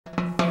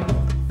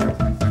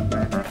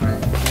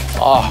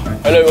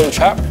Hello, old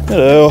chap.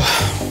 Hello.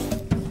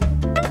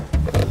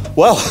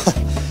 Well,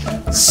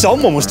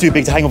 someone was too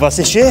big to hang with us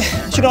this year.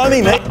 Do you know what I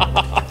mean, mate?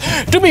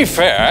 To be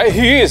fair,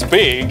 he is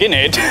big,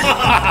 innit?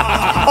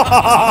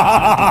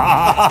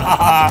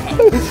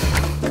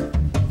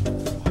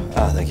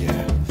 Thank you.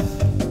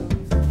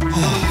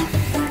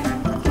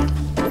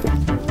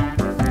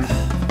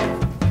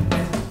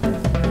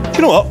 Do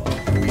you know what?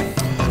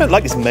 I don't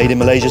like this made in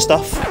Malaysia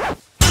stuff.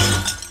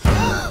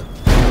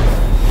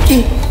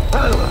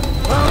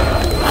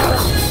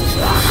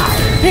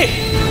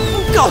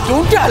 Kau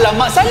sudahlah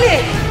Mak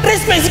Saleh.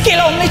 Respect sikit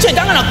lah orang Malaysia.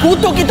 Jangan nak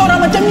kutuk kita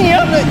orang macam ni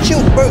ya. No,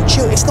 chill, bro,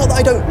 chill. It's not that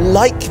I don't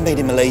like made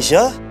in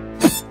Malaysia.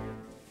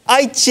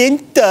 I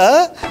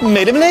cinta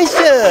made in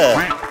Malaysia.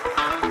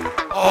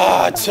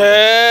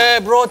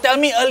 Bro, tell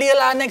me earlier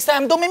lah next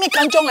time. Don't make me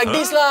kancong like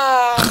this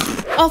lah.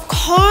 Of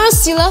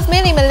course, you love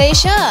made in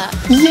Malaysia.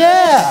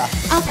 Yeah.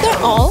 After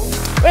all,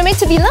 we're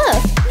made to be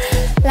loved.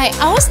 Like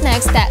our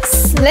snacks that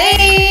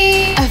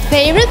slay. A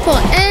favorite for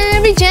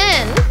every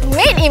gen.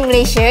 Made in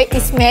Malaysia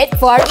is made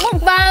for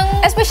mukbang,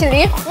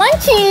 especially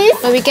munchies.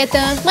 Where we get the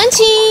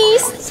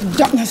munchies.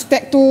 Sedapnya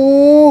snack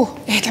tu.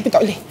 Tapi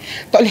tak boleh.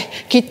 Tak boleh.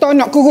 Kita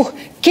nak kuruh.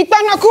 Kita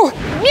nak kuruh.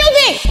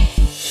 Music!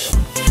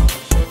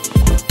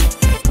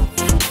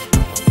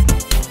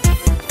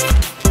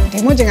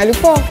 Demo jangan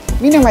lupa.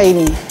 Minum air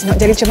ni. Nak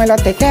jadi comel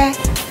lotek ke?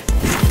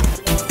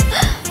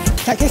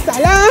 Tak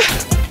kisahlah.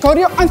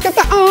 Koreo on ke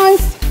tak on.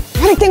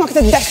 Mari tengok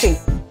kita dashing.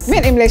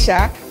 Made in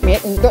Malaysia.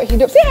 Made untuk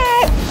hidup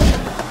sihat.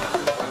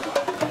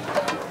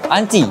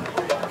 Auntie,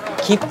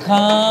 keep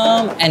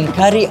calm and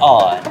carry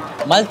on.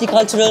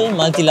 Multicultural,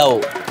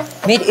 multi-lauk.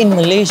 Made in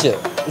Malaysia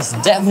is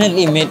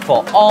definitely made for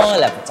all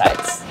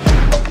appetites.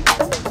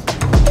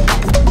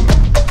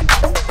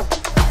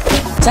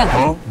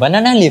 Cheng,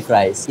 banana leaf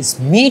rice is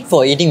made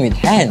for eating with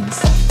hands.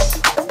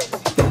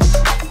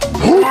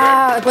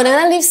 Wow,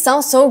 banana leaf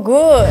sounds so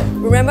good.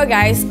 Remember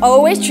guys,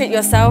 always treat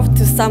yourself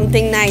to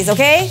something nice,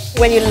 okay?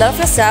 When you love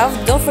yourself,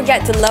 don't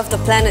forget to love the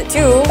planet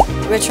too.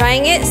 We're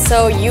trying it,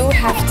 so you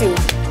have to.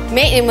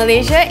 Made in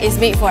Malaysia is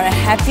made for a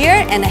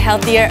happier and a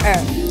healthier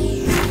earth.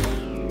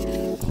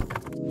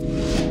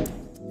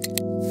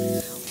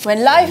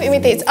 When life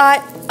imitates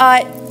art,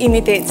 art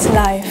imitates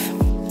life.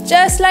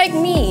 Just like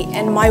me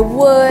and my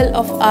world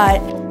of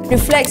art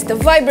reflects the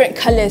vibrant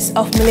colours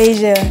of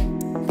Malaysia.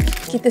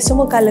 Kita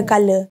semua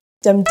colour-colour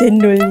macam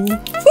jendol ni.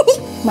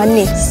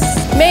 Manis.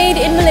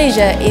 Made in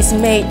Malaysia is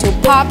made to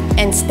pop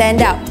and stand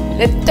out.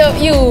 Letup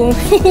you.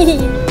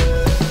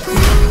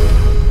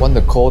 Want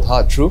the cold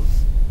hard truth?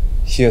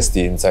 Here's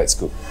the inside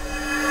scoop.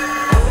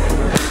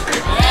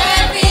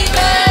 Happy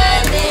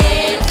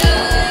birthday to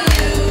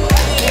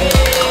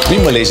you. We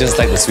Malaysians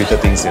like the sweeter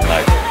things in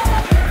life.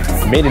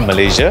 Made in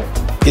Malaysia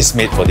is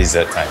made for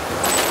dessert time.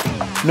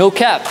 No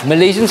cap,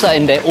 Malaysians are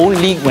in their own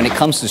league when it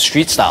comes to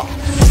street style.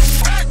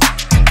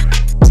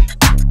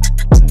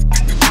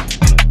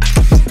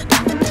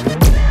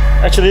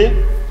 Actually,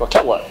 got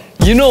cat what?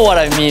 You know what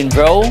I mean,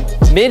 bro.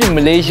 Made in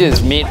Malaysia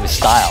is made with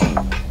style.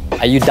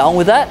 Are you down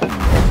with that?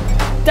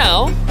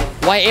 Down?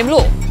 Why aim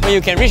low when you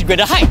can reach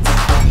greater heights?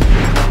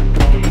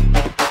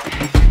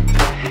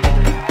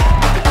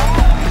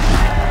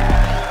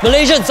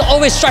 Malaysians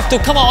always strive to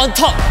come out on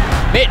top.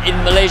 Made in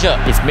Malaysia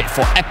is made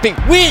for epic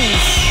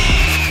wins.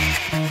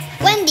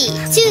 1D,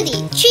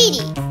 2D,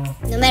 3D.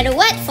 No matter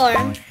what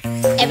form,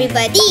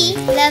 everybody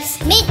loves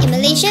Made in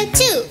Malaysia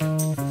too.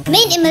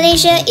 Made in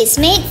Malaysia is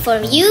made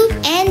for you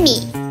and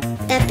me.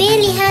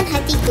 Tapi lihat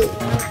hatiku,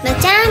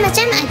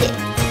 macam-macam ada.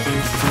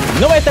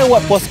 No matter what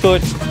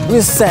postcode,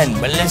 we send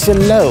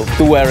Malaysian love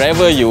to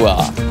wherever you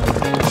are.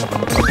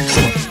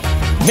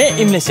 Made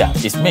in Malaysia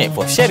is made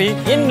for sharing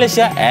in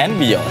Malaysia and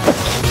beyond.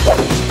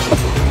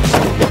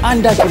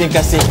 Anda kirim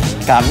kasih,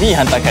 kami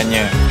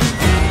hantarkannya.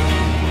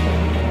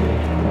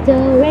 Do,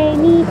 re,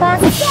 mi, fa,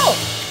 so.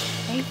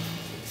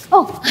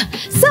 Oh,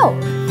 so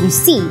you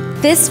see,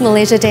 this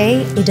Malaysia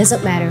Day, it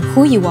doesn't matter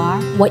who you are,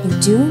 what you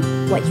do,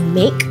 what you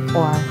make,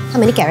 or how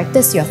many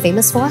characters you're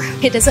famous for.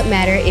 It doesn't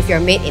matter if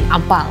you're made in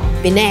Ampang,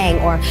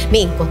 Penang, or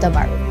made in Kota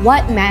Baru.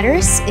 What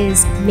matters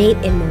is made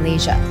in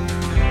Malaysia.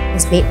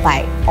 It's made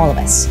by all of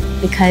us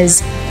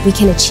because we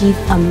can achieve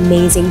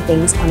amazing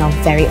things on our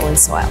very own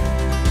soil.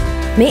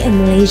 Made in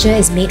Malaysia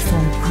is made for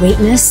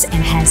greatness and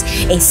has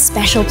a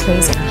special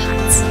place in our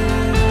hearts.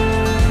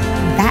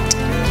 And that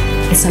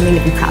is something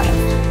to be proud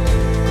of.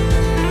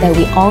 That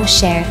we all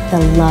share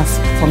the love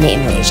for Made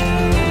in Malaysia.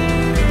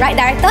 Right,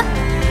 Director?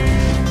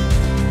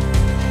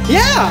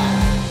 Yeah,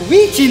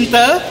 we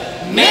cinta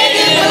Made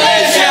in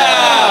Malaysia!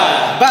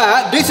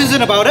 But this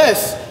isn't about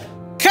us.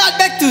 Cut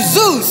back to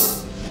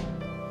ZUS!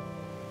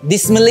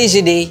 This Malaysia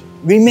Day,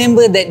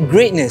 remember that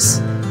greatness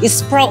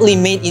is proudly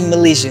made in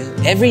Malaysia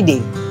every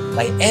day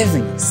by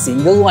every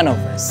single one of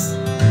us.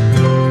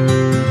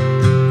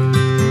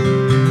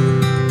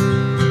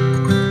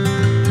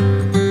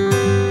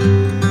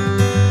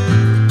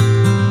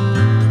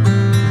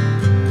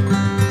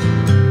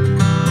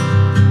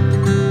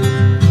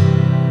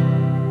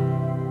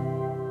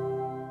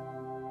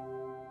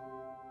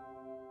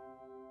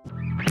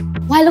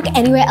 Why look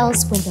anywhere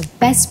else when the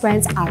best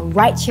brands are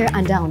right here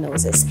under our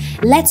noses?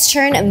 Let's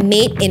turn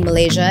Made in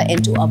Malaysia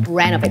into a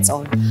brand of its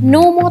own.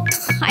 No more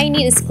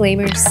tiny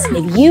disclaimers.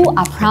 If you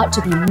are proud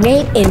to be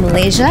made in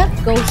Malaysia,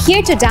 go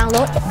here to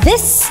download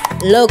this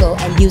logo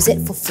and use it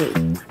for free.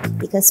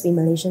 Because we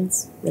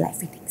Malaysians, we like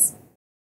free things.